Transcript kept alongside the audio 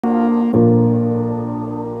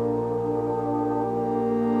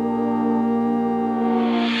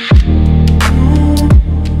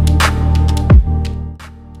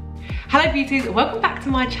beauties, welcome back to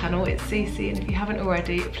my channel. It's Cece, and if you haven't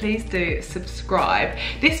already, please do subscribe.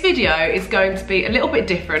 This video is going to be a little bit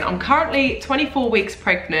different. I'm currently 24 weeks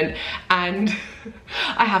pregnant and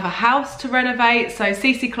I have a house to renovate. So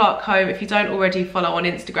Cece Clarke Home, if you don't already follow on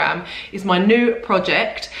Instagram, is my new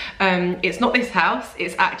project. It's not this house,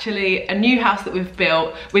 it's actually a new house that we've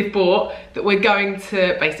bought that we're going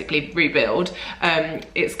to basically rebuild.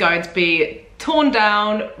 It's going to be torn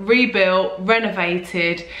down, rebuilt,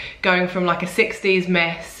 renovated, going from like a 60s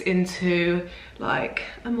mess into like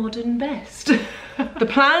a modern best. The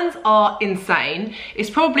plans are insane.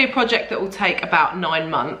 It's probably a project that will take about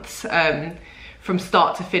 9 months from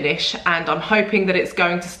start to finish, and I'm hoping that it's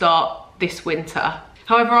going to start this winter.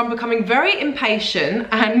 However, I'm becoming very impatient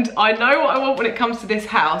and I know what I want when it comes to this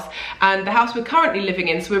house and the house we're currently living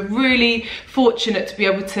in. So we're really fortunate to be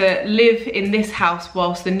able to live in this house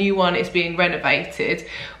whilst the new one is being renovated.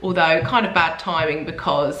 Although kind of bad timing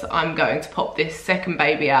because I'm going to pop this second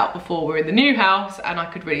baby out before we're in the new house and I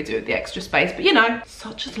could really do with the extra space. But you know,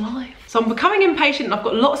 such is life. So I'm becoming impatient and I've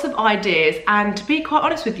got lots of ideas, and to be quite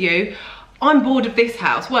honest with you, I'm bored of this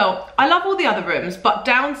house. Well, I love all the other rooms, but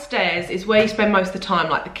downstairs is where you spend most of the time,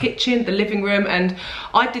 like the kitchen, the living room, and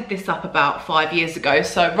I did this up about 5 years ago.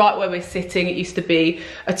 So right where we're sitting, it used to be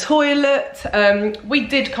a toilet. We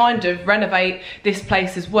did kind of renovate this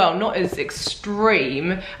place as well, not as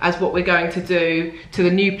extreme as what we're going to do to the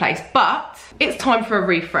new place, but it's time for a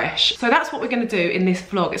refresh. So that's what we're gonna do in this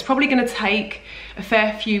vlog. It's probably gonna take a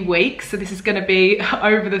fair few weeks, so this is going to be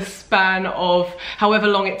over the span of however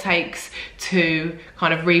long it takes to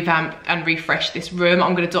kind of revamp and refresh this room.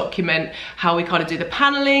 I'm going to document how we kind of do the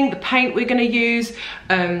paneling, the paint we're going to use,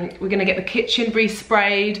 we're going to get the kitchen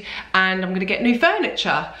resprayed, and I'm going to get new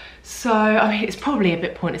furniture. So, I mean, it's probably a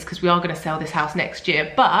bit pointless because we are going to sell this house next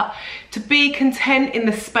year, but to be content in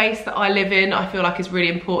the space that I live in, I feel like is really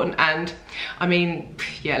important. And I mean,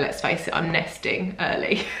 yeah, let's face it, I'm nesting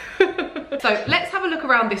early. So let's have a look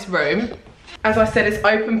around this room. As I said, it's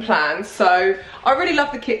open plan. So I really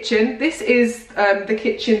love the kitchen. This is the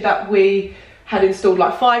kitchen that we had installed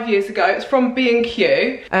like 5 years ago. It's from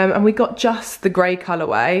B&Q, and we got just the grey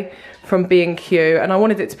colourway from B&Q, and I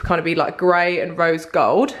wanted it to kind of be like grey and rose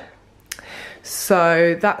gold.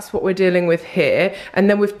 So that's what we're dealing with here. And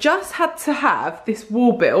then we've just had to have this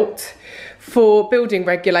wall built for building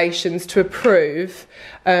regulations to approve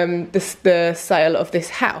the sale of this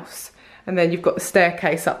house. And then you've got the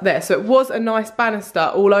staircase up there. So it was a nice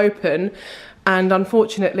banister all open, and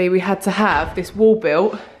unfortunately we had to have this wall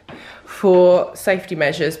built for safety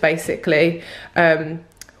measures basically,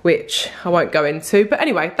 which I won't go into. But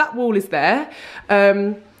anyway, that wall is there.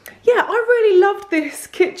 Yeah, I really loved this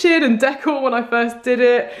kitchen and decor when I first did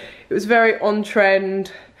it. It was very on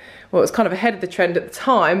trend. Well, it was kind of ahead of the trend at the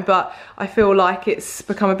time, but I feel like it's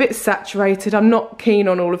become a bit saturated. I'm not keen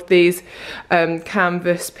on all of these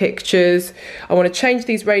canvas pictures. I want to change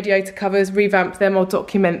these radiator covers, revamp them, I'll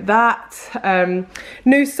document that.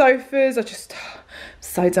 New sofas, I'm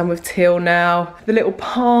so done with teal now. The little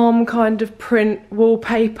palm kind of print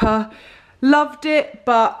wallpaper, loved it,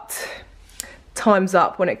 but time's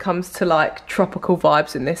up when it comes to like tropical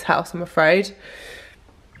vibes in this house, I'm afraid.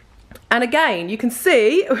 And again, you can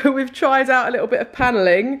see we've tried out a little bit of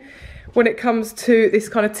paneling when it comes to this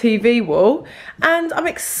kind of TV wall, and I'm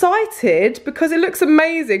excited because it looks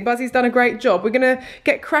amazing. Buzzy's done a great job. We're gonna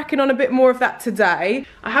get cracking on a bit more of that today.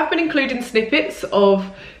 I have been including snippets of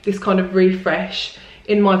this kind of refresh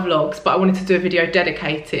in my vlogs, but I wanted to do a video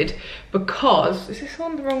dedicated because, is this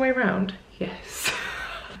on the wrong way around? Yes.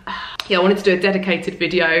 Yeah, I wanted to do a dedicated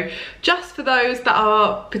video just for those that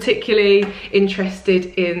are particularly interested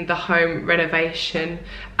in the home renovation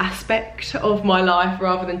aspect of my life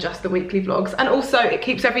rather than just the weekly vlogs. And also it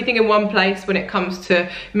keeps everything in one place when it comes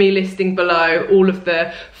to me listing below all of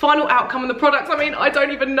the final outcome of the products. I mean, I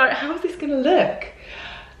don't even know, how is this gonna look?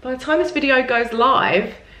 By the time this video goes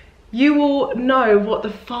live, you will know what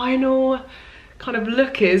the final kind of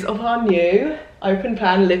look is of our new open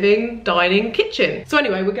plan living, dining, kitchen. So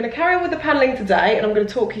anyway, we're going to carry on with the paneling today, and I'm going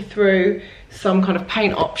to talk you through some kind of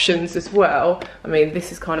paint options as well. I mean,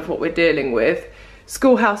 this is kind of what we're dealing with.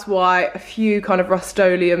 Schoolhouse white, a few kind of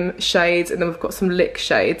Rust-Oleum shades, and then we've got some lick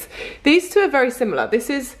shades. These two are very similar. This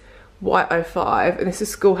is white 05 and this is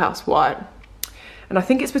Schoolhouse white. And I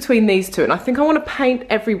think it's between these two, and I think I want to paint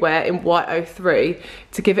everywhere in white 03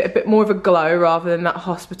 to give it a bit more of a glow rather than that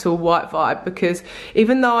hospital white vibe, because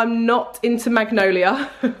even though I'm not into magnolia,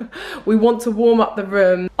 we want to warm up the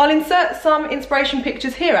room. I'll insert some inspiration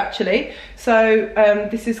pictures here actually. So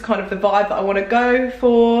this is kind of the vibe that I want to go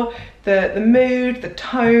for, the mood, the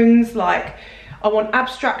tones. Like, I want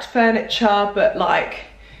abstract furniture, but like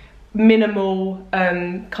minimal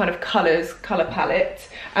kind of colour palette.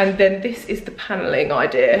 And then this is the paneling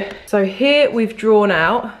idea. So here we've drawn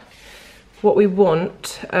out what we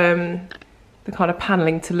want the kind of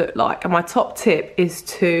paneling to look like. And my top tip is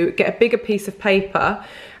to get a bigger piece of paper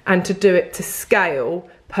and to do it to scale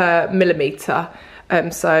per millimetre.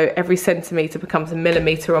 So every centimetre becomes a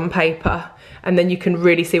millimetre on paper, and then you can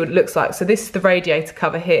really see what it looks like. So this is the radiator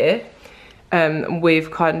cover here. We've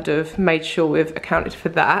kind of made sure we've accounted for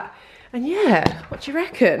that. And yeah, what do you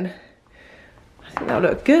reckon? I think that'll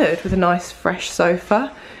look good with a nice fresh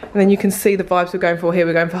sofa. And then you can see the vibes we're going for here.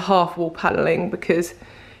 We're going for half wall paneling because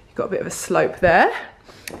you've got a bit of a slope there.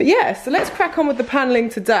 But yeah, so let's crack on with the paneling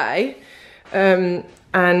today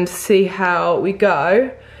and see how we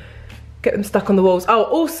go. Get them stuck on the walls. Oh,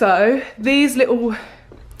 also, these little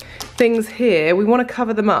things here, we want to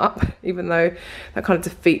cover them up, even though that kind of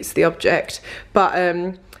defeats the object.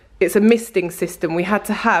 But it's a misting system. We had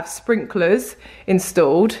to have sprinklers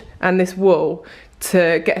installed and this wool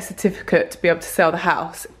to get a certificate to be able to sell the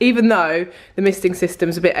house, even though the misting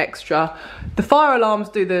system's a bit extra. The fire alarms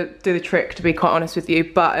do the trick, to be quite honest with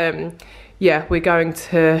you. But yeah, we're going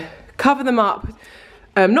to cover them up.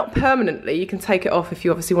 Not permanently, you can take it off if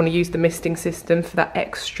you obviously want to use the misting system for that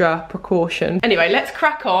extra precaution. Anyway, let's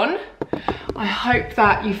crack on. I hope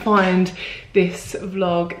that you find this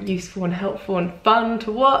vlog useful and helpful and fun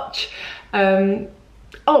to watch.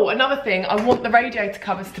 Oh, another thing, I want the radiator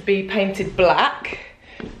covers to be painted black.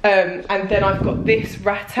 And then I've got this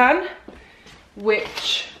rattan,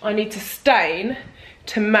 which I need to stain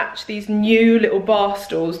to match these new little bar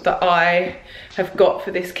stools that I have got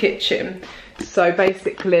for this kitchen. So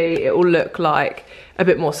basically it will look like a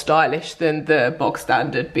bit more stylish than the bog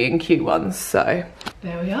standard B&Q ones. So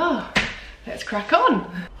there we are, let's crack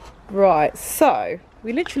on. Right, so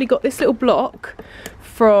we literally got this little block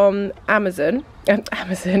from Amazon.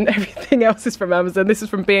 Amazon, everything else is from Amazon. This is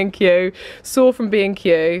from B&Q, saw from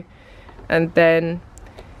B&Q, and then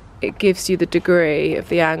it gives you the degree of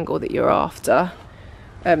the angle that you're after.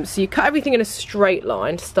 So you cut everything in a straight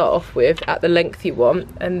line to start off with at the length you want,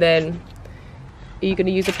 and then you're going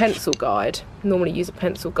to use a pencil guide. Normally use a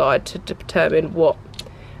pencil guide to determine what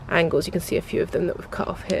angles. You can see a few of them that we've cut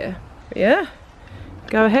off here. But yeah,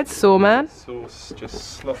 go ahead, saw man. Sauce just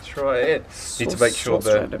slots right in. Need to make sure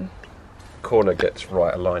the corner gets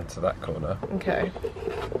right aligned to that corner. Okay.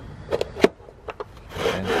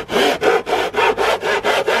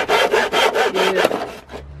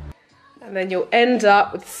 And then you'll end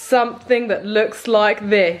up with something that looks like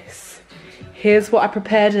this. Here's what I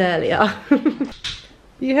prepared earlier.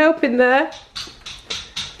 You helping there?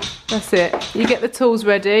 That's it. You get the tools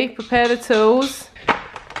ready, prepare the tools.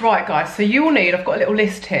 Right guys, so you will need, I've got a little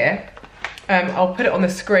list here. I'll put it on the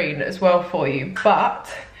screen as well for you. But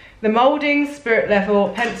the moulding, spirit level,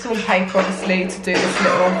 pencil and paper obviously to do this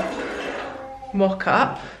little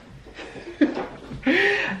mock-up.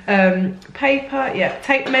 Paper, yeah,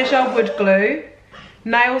 tape measure, wood glue,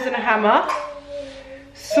 nails and a hammer,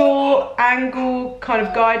 saw, angle, kind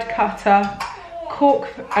of guide cutter, cork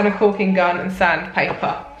and a corking gun, and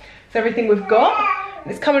sandpaper. It's everything we've got,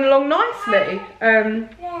 and it's coming along nicely.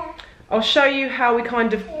 I'll show you how we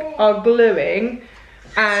kind of are gluing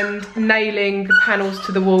and nailing the panels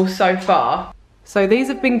to the wall so far. So these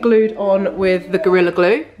have been glued on with the Gorilla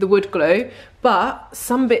Glue, the wood glue, but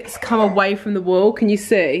some bits come away from the wall. Can you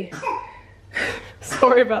see?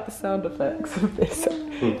 Sorry about the sound effects of this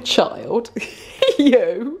child.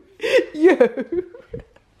 you.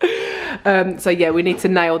 So yeah, we need to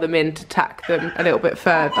nail them in to tack them a little bit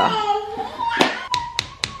further.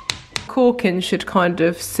 Corking should kind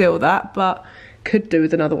of seal that, but could do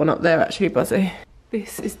with another one up there actually, Buzzy.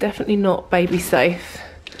 This is definitely not baby safe.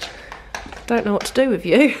 Don't know what to do with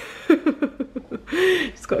you.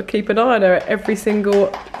 Just got to keep an eye on her every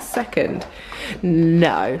single second.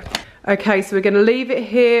 No. Okay, so we're going to leave it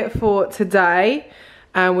here for today,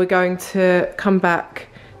 and we're going to come back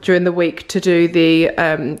during the week to do the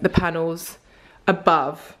panels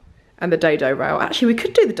above and the dado rail. Actually, we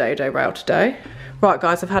could do the dado rail today. Right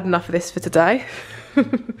guys, I've had enough of this for today.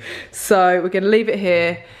 So we're going to leave it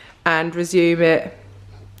here and resume it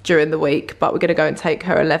during the week, but we're going to go and take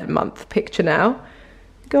her 11-month picture now.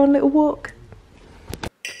 Go on a little walk.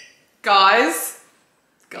 Guys,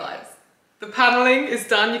 the paneling is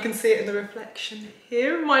done. You can see it in the reflection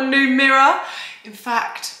here in my new mirror. In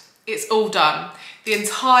fact, it's all done. The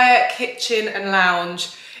entire kitchen and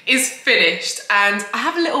lounge is finished, and I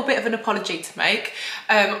have a little bit of an apology to make.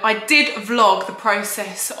 I did vlog the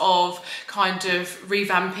process of kind of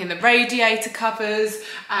revamping the radiator covers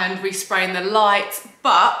and respraying the lights,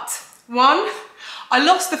 but one, I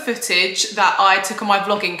lost the footage that I took on my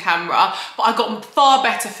vlogging camera, but I got far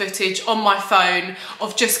better footage on my phone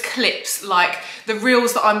of just clips like the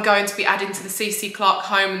reels that I'm going to be adding to the CC Clarke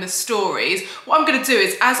home and the stories. What I'm going to do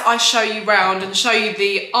is, as I show you round and show you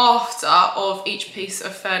the after of each piece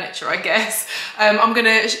of furniture, I guess, I'm going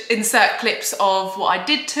to insert clips of what I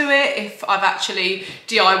did to it, if I've actually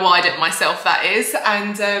DIY'd it myself, that is,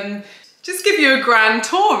 and just give you a grand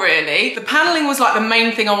tour, really. The paneling was like the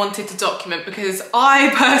main thing I wanted to document, because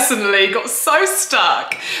I personally got so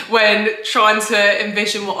stuck when trying to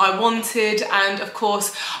envision what I wanted, and of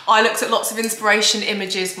course I looked at lots of inspiration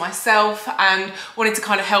images myself and wanted to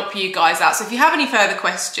kind of help you guys out. So if you have any further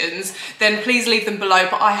questions, then please leave them below,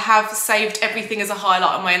 but I have saved everything as a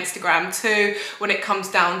highlight on my Instagram too, when it comes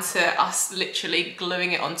down to us literally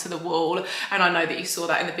gluing it onto the wall. And I know that you saw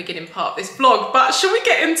that in the beginning part of this vlog, but shall we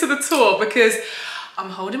get into the tour? Because I'm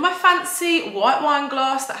holding my fancy white wine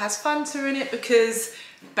glass that has Fanta in it, because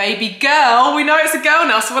baby girl, we know it's a girl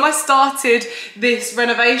now. So when I started this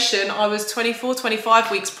renovation, I was 24,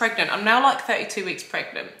 25 weeks pregnant. I'm now like 32 weeks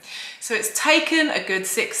pregnant. So it's taken a good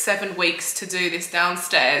 6-7 weeks to do this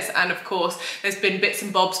downstairs. And of course, there's been bits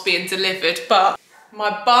and bobs being delivered, but my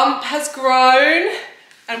bump has grown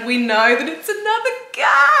and we know that it's another girl,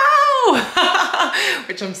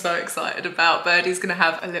 which I'm so excited about. Birdie's gonna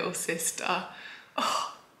have a little sister.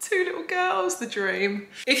 Oh, 2 little girls, the dream.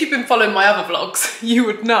 If you've been following my other vlogs, you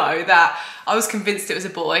would know that I was convinced it was a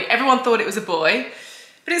boy. Everyone thought it was a boy,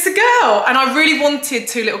 but it's a girl. And I really wanted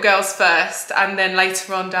 2 little girls first, and then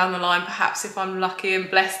later on down the line, perhaps if I'm lucky and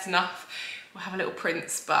blessed enough, we'll have a little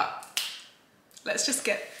prince, but let's just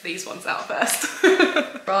get these ones out first.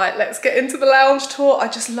 Right, let's get into the lounge tour. I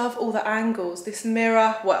just love all the angles. This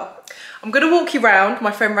mirror, well, I'm gonna walk you around.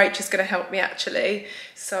 My friend Rachel's gonna help me actually.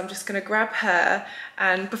 So I'm just gonna grab her.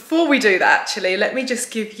 And before we do that, actually, let me just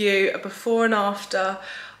give you a before and after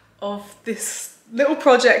of this little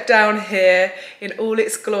project down here in all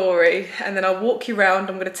its glory. And then I'll walk you around.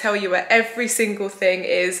 I'm gonna tell you where every single thing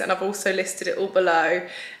is. And I've also listed it all below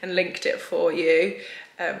and linked it for you.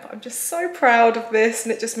 But I'm just so proud of this,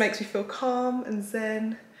 and it just makes me feel calm and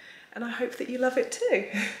zen, and I hope that you love it too.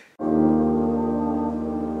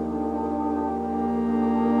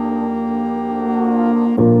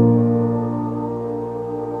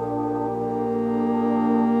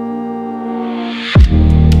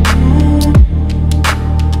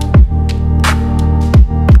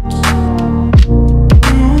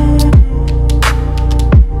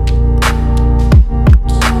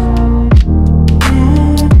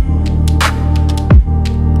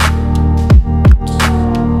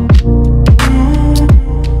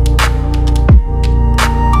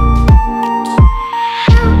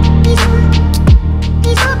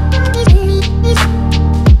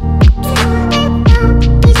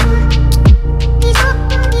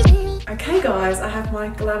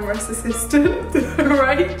 Assistant,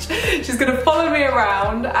 Rach. She's gonna follow me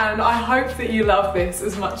around, and I hope that you love this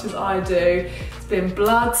as much as I do. It's been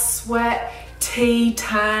blood, sweat, tea,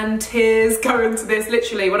 tan, tears going to this.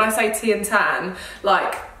 Literally, when I say tea and tan,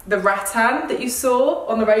 like the rattan that you saw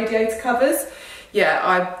on the radiator covers, yeah,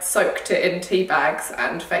 I soaked it in tea bags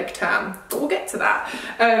and fake tan, but we'll get to that.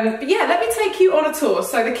 But yeah, let me take you on a tour.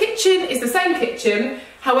 So the kitchen is the same kitchen,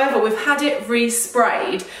 however, we've had it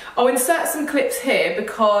resprayed. I'll insert some clips here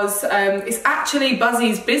because it's actually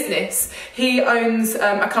Buzzy's business. He owns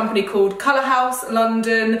a company called Colour House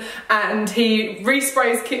London, and he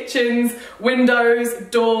resprays kitchens, windows,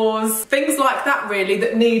 doors, things like that really,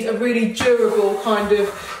 that need a really durable kind of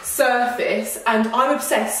surface. And I'm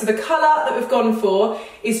obsessed. So the colour that we've gone for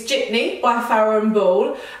is Jitney by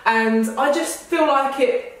Farrow, and I just feel like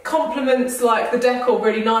it complements like the decor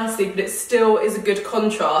really nicely, but it still is a good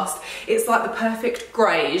contrast. It's like the perfect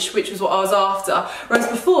greyish, which was what I was after, whereas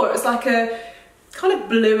before it was like a kind of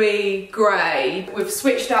bluey grey. We've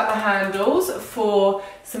switched out the handles for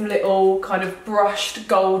some little kind of brushed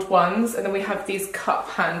gold ones, and then we have these cup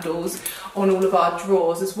handles on all of our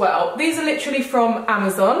drawers as well. These are literally from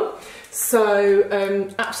Amazon, so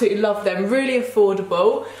absolutely love them, really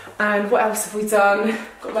affordable. And what else have we done?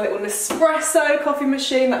 Got my little Nespresso coffee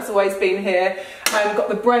machine, that's always been here. And got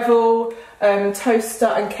the Breville toaster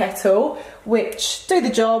and kettle, which do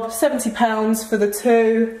the job, £70 for the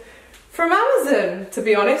 2. From Amazon, to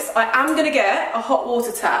be honest. I am gonna get a hot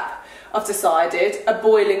water tap, I've decided, a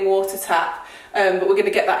boiling water tap, but we're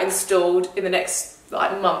gonna get that installed in the next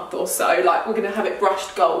like month or so. Like, we're gonna have it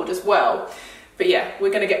brushed gold as well. But yeah,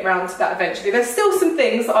 we're gonna get round to that eventually. There's still some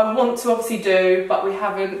things that I want to obviously do, but we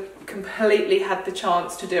haven't completely had the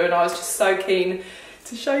chance to do, and I was just so keen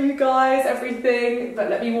to show you guys everything, but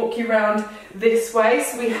let me walk you around this way.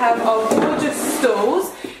 So we have our gorgeous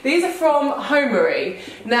stools. These are from Homery.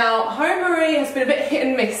 Now, Homery has been a bit hit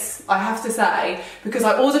and miss, I have to say, because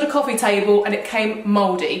I ordered a coffee table and it came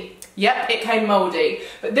mouldy. Yep, it came mouldy.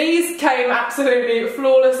 But these came absolutely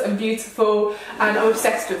flawless and beautiful, and I'm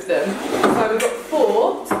obsessed with them. So we've got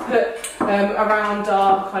 4 to put around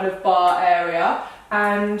our kind of bar area,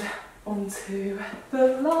 and onto the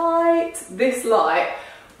light. This light,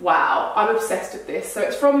 wow, I'm obsessed with this. So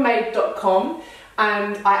it's from made.com,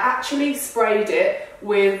 and I actually sprayed it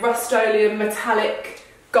with Rust-Oleum metallic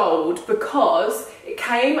gold because it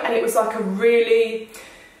came and it was like a really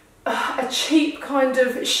a cheap kind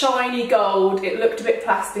of shiny gold. It looked a bit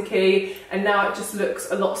plasticky, and now it just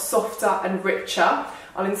looks a lot softer and richer.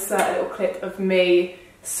 I'll insert a little clip of me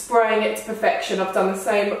spraying it to perfection. I've done the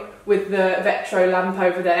same with the Vetro lamp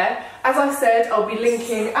over there. As I said, I'll be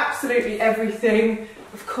linking absolutely everything.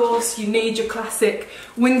 Of course, you need your classic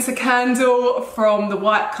winter candle from the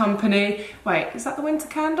White Company. Wait, is that the winter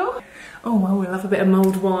candle? Oh, well, we'll have a bit of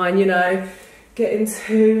mulled wine, you know, get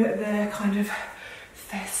into their kind of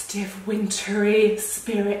festive, wintry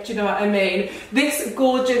spirit, you know what I mean? This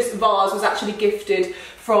gorgeous vase was actually gifted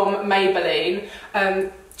from Maybelline.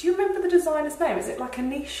 Do you remember the designer's name? Is it like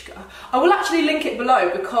Anishka? I will actually link it below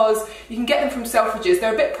because you can get them from Selfridges.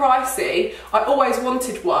 They're a bit pricey. I always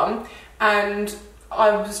wanted one, and I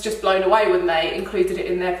was just blown away when they included it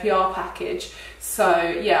in their PR package.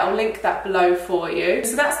 So yeah, I'll link that below for you.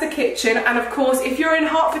 So that's the kitchen, and of course, if you're in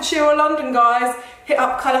Hertfordshire or London, guys, hit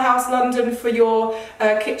up Colour House London for your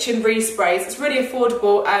kitchen resprays. It's really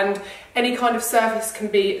affordable, and any kind of surface can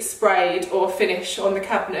be sprayed or finish on the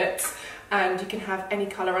cabinets, and you can have any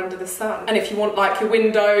colour under the sun. And if you want like your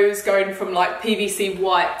windows going from like PVC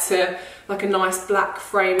white to like a nice black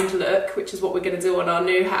framed look, which is what we're going to do on our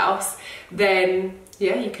new house, then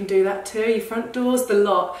yeah, you can do that too. Your front doors, the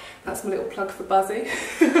lot. That's my little plug for Buzzy.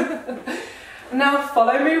 Now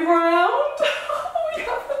follow me round. We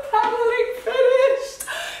have the panelling finished.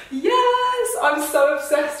 Yes, I'm so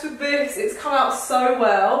obsessed with this. It's come out so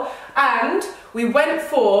well. And we went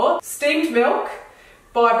for steamed milk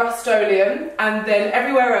by Rust-Oleum, and then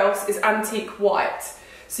everywhere else is antique white.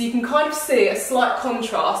 So you can kind of see a slight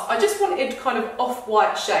contrast. I just wanted kind of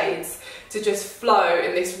off-white shades to just flow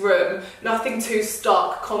in this room. Nothing too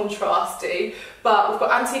stark contrasty, but we've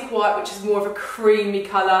got antique white, which is more of a creamy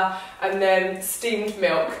colour, and then steamed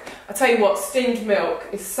milk. I tell you what, steamed milk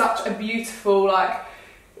is such a beautiful, like,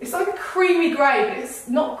 it's like a creamy grey, but it's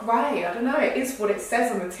not grey, I don't know, it is what it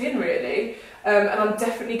says on the tin really. And I'm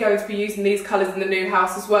definitely going to be using these colours in the new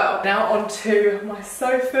house as well. Now onto my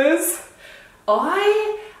sofas.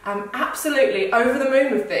 I am absolutely over the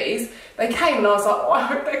moon with these. They came and I was like, oh, I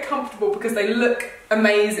hope they're comfortable because they look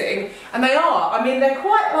amazing. And they are. I mean, they're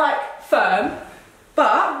quite like firm,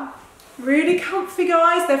 but really comfy,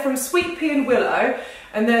 guys. They're from Sweet Pea and Willow,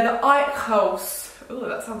 and they're the Eichholz. Oh,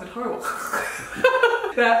 that sounded horrible.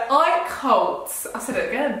 They're Eichholz. I said it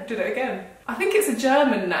again, did it again. I think it's a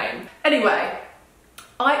German name. Anyway,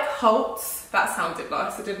 Eichholz. That sounded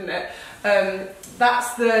nicer, didn't it?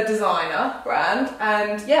 That's the designer brand,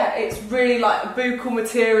 and yeah, it's really like a buccal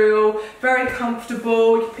material, very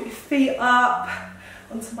comfortable. You can put your feet up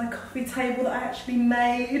onto my coffee table that I actually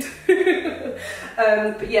made.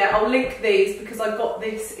 But yeah, I'll link these because I got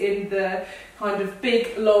this in the kind of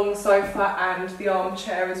big long sofa and the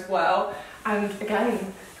armchair as well. And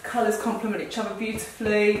again, colours complement each other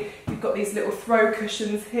beautifully. You've got these little throw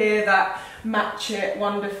cushions here that match it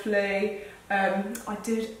wonderfully. I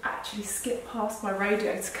did actually skip past my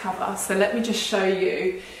radiator cover, so let me just show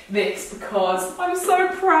you this because I'm so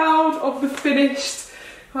proud of the finished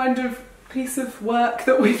kind of piece of work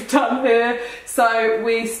that we've done here. So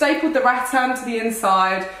we stapled the rattan to the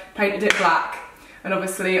inside, painted it black, and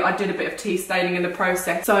obviously I did a bit of tea staining in the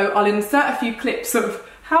process. So I'll insert a few clips of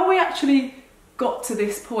how we actually got to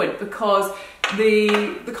this point because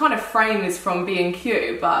the kind of frame is from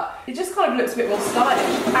B&Q, but it just kind of looks a bit more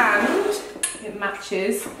stylish and it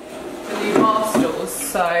matches the new bar stools,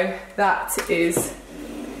 so that is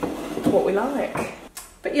what we like.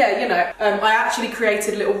 But yeah, you know, I actually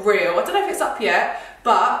created a little reel. I don't know if it's up yet,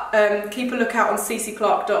 but keep a lookout on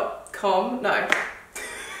cclarke.com. No.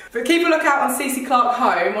 But keep a lookout on CC Clarke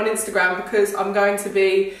Home on Instagram because I'm going to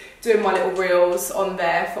be doing my little reels on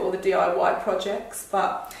there for all the DIY projects.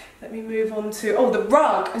 But let me move on to, oh, the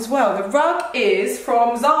rug as well. The rug is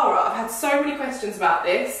from Zara. I've had so many questions about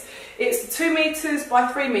this. It's 2 meters by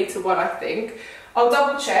 3 meter one, I think. I'll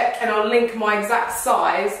double check and I'll link my exact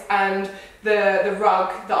size and the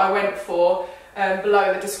rug that I went for below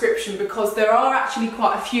in the description because there are actually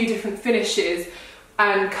quite a few different finishes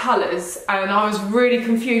and colours, and I was really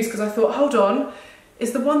confused because I thought, hold on,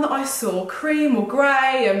 is the one that I saw cream or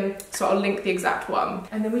grey? And so I'll link the exact one.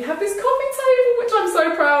 And then we have this coffee table, which I'm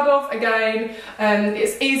so proud of. Again,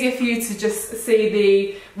 it's easier for you to just see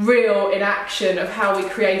the real in action of how we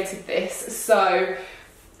created this. So,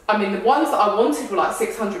 I mean, the ones that I wanted were like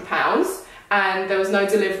 £600, and there was no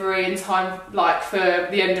delivery in time, like for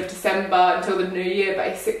the end of December until the new year,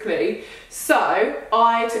 basically. So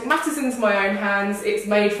I took matters into my own hands. It's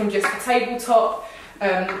made from just a tabletop,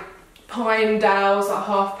 pine dowels, like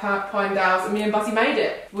half pine dowels, and me and Buzzy made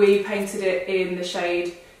it. We painted it in the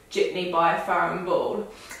shade Jitney by Farrow.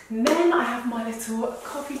 And then I have my little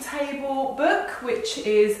coffee table book, which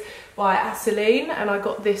is by Aceline, and I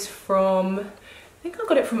got this from, I think I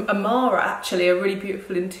got it from Amara actually, a really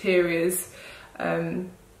beautiful interiors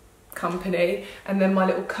company. And then my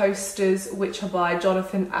little coasters, which are by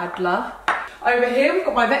Jonathan Adler. Over here we've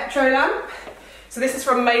got my Metro lamp. So this is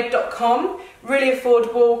from made.com, really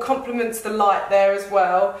affordable, complements the light there as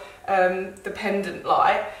well, the pendant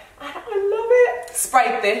light, and I love it.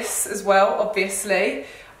 Sprayed this as well, obviously.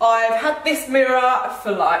 I've had this mirror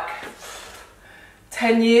for like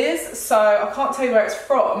 10 years, so I can't tell you where it's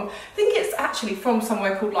from. I think it's actually from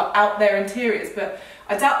somewhere called like Out There Interiors, but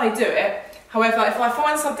I doubt they do it. However, if I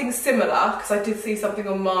find something similar, because I did see something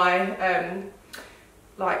on my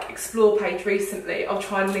like explore page recently, I'll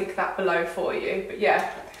try and link that below for you. But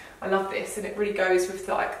yeah, I love this, and it really goes with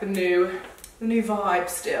like the new vibe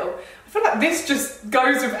still. I feel like this just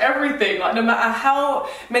goes with everything. Like no matter how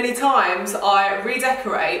many times I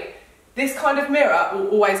redecorate, this kind of mirror will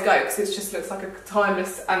always go because it just looks like a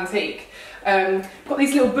timeless antique. Got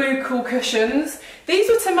these little buccal cushions. These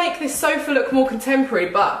were to make this sofa look more contemporary,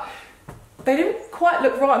 but they didn't quite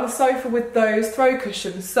look right on the sofa with those throw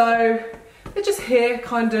cushions, so they're just here,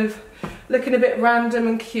 kind of looking a bit random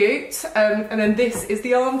and cute. And then this is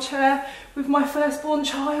the armchair with my firstborn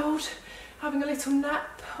child having a little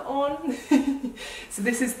nap on. So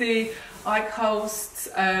this is the iCoast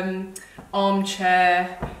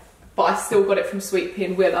armchair, but I still got it from Sweet Pea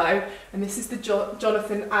and Willow. And this is the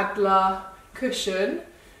Jonathan Adler cushion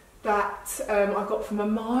that I got from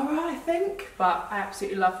Amara, I think, but I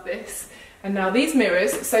absolutely love this. And now these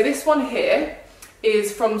mirrors, so this one here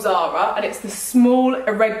is from Zara, and it's the small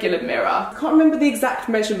irregular mirror. I can't remember the exact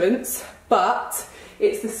measurements, but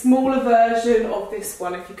it's the smaller version of this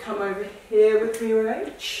one. If you come over here with me,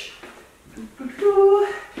 Rach.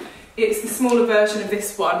 It's the smaller version of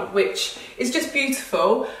this one, which is just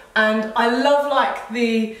beautiful, and I love like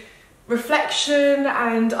the reflection,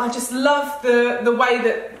 and I just love the way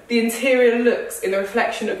that the interior looks in the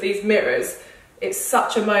reflection of these mirrors. It's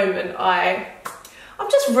such a moment. I'm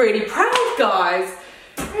just really proud, guys.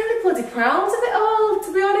 Really bloody proud of it all,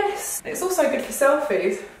 to be honest. It's also good for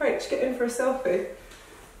selfies. Rach, get in for a selfie.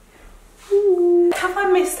 Ooh. Have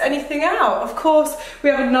I missed anything out? Of course, we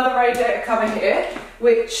have another radiator cover here,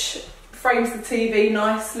 which frames the TV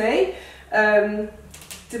nicely.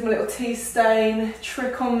 Did my little tea stain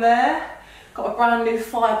trick on there. Got a brand new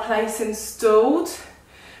fireplace installed,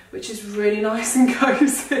 which is really nice and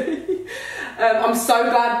cosy. I'm so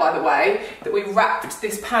glad, by the way, that we wrapped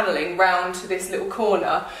this panelling round to this little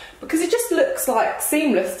corner, because it just looks like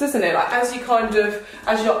seamless, doesn't it? Like as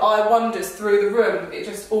your eye wanders through the room, it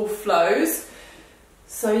just all flows.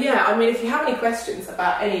 So yeah, I mean, if you have any questions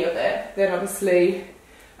about any of it, then obviously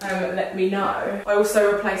let me know. I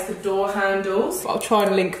also replaced the door handles. I'll try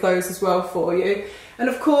and link those as well for you. And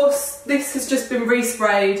of course, this has just been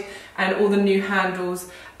resprayed, and all the new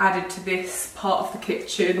handles added to this part of the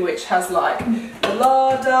kitchen, which has like a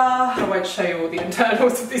larder. I won't show you all the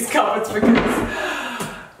internals of these cupboards because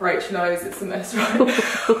Rach knows it's a mess right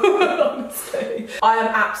now. Honestly, I am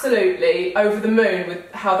absolutely over the moon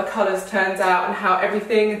with how the colours turned out and how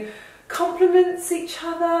everything complements each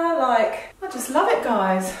other. Like, I just love it,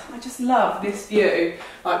 guys. I just love this view,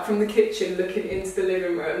 like from the kitchen looking into the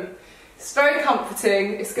living room. It's very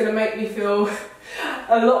comforting. It's going to make me feel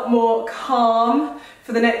a lot more calm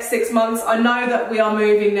for the next 6 months. I know that we are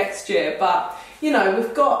moving next year, but you know,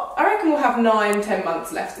 we've got, I reckon we'll have 9-10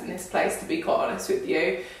 months left in this place, to be quite honest with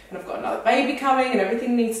you. And I've got another baby coming, and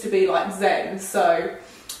everything needs to be like zen. So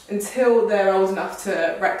until they're old enough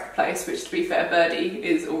to wreck the place, which to be fair, Birdie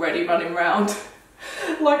is already running around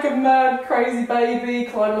like a mad, crazy baby,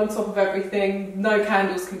 climbing on top of everything. No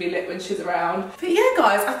candles can be lit when she's around. But yeah,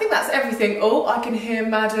 guys, I think that's everything. Oh, I can hear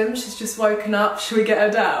Madam. She's just woken up. Should we get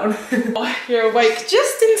her down? Oh, you're awake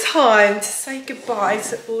just in time to say goodbye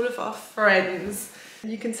to all of our friends.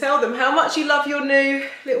 You can tell them how much you love your new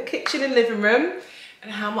little kitchen and living room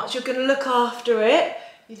and how much you're going to look after it.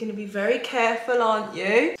 You're gonna be very careful, aren't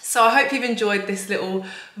you? So I hope you've enjoyed this little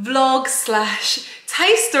vlog slash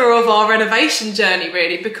taster of our renovation journey,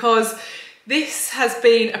 really, because this has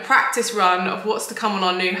been a practice run of what's to come on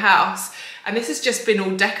our new house. And this has just been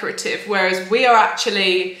all decorative, whereas we are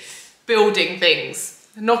actually building things,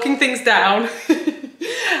 knocking things down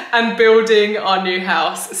and building our new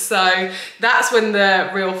house. So that's when the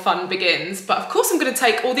real fun begins. But of course I'm gonna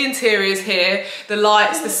take all the interiors here, the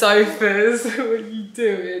lights, the sofas, what are you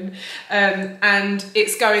doing? And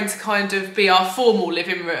it's going to kind of be our formal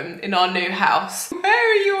living room in our new house.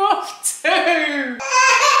 Where are you off to?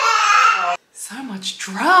 So much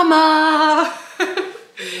drama.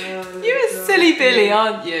 You're a silly Billy,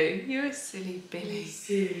 aren't you? You're a silly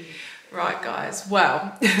Billy. Right guys,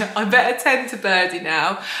 well, I better tend to Birdie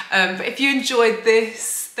now. But if you enjoyed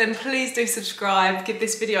this, then please do subscribe, give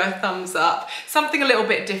this video a thumbs up. Something a little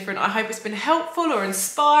bit different. I hope it's been helpful or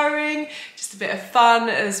inspiring, just a bit of fun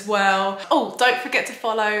as well. Oh, don't forget to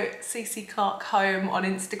follow Clarke Home on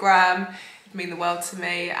Instagram. It'd mean the world to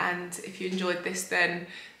me. And if you enjoyed this, then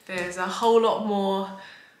there's a whole lot more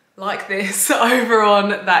like this over on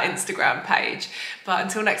that Instagram page. But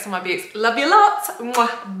until next time, my beauties, love you lots.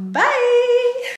 Bye.